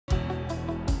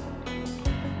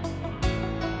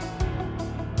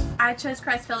I chose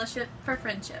Christ Fellowship for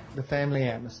friendship. The family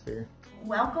atmosphere.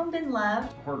 Welcomed and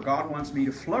loved. Where God wants me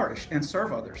to flourish and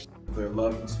serve others. Their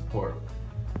love and support.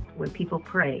 When people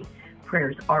pray,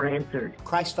 prayers are answered.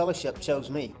 Christ Fellowship chose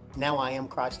me. Now I am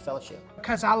Christ Fellowship.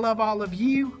 Because I love all of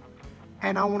you,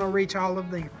 and I want to reach all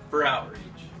of them. For outreach.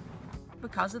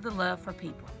 Because of the love for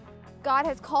people. God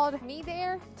has called me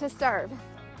there to serve.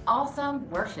 Awesome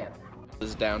worship.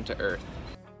 Is down to earth.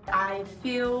 I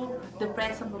feel the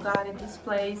presence of God in this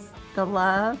place. The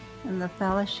love and the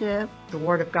fellowship. The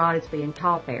Word of God is being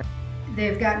taught there.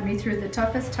 They've gotten me through the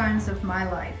toughest times of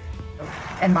my life.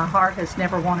 And my heart has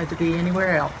never wanted to be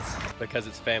anywhere else. Because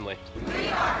it's family. We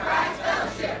are Christ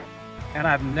Fellowship. And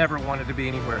I've never wanted to be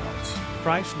anywhere else.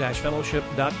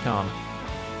 Christ-fellowship.com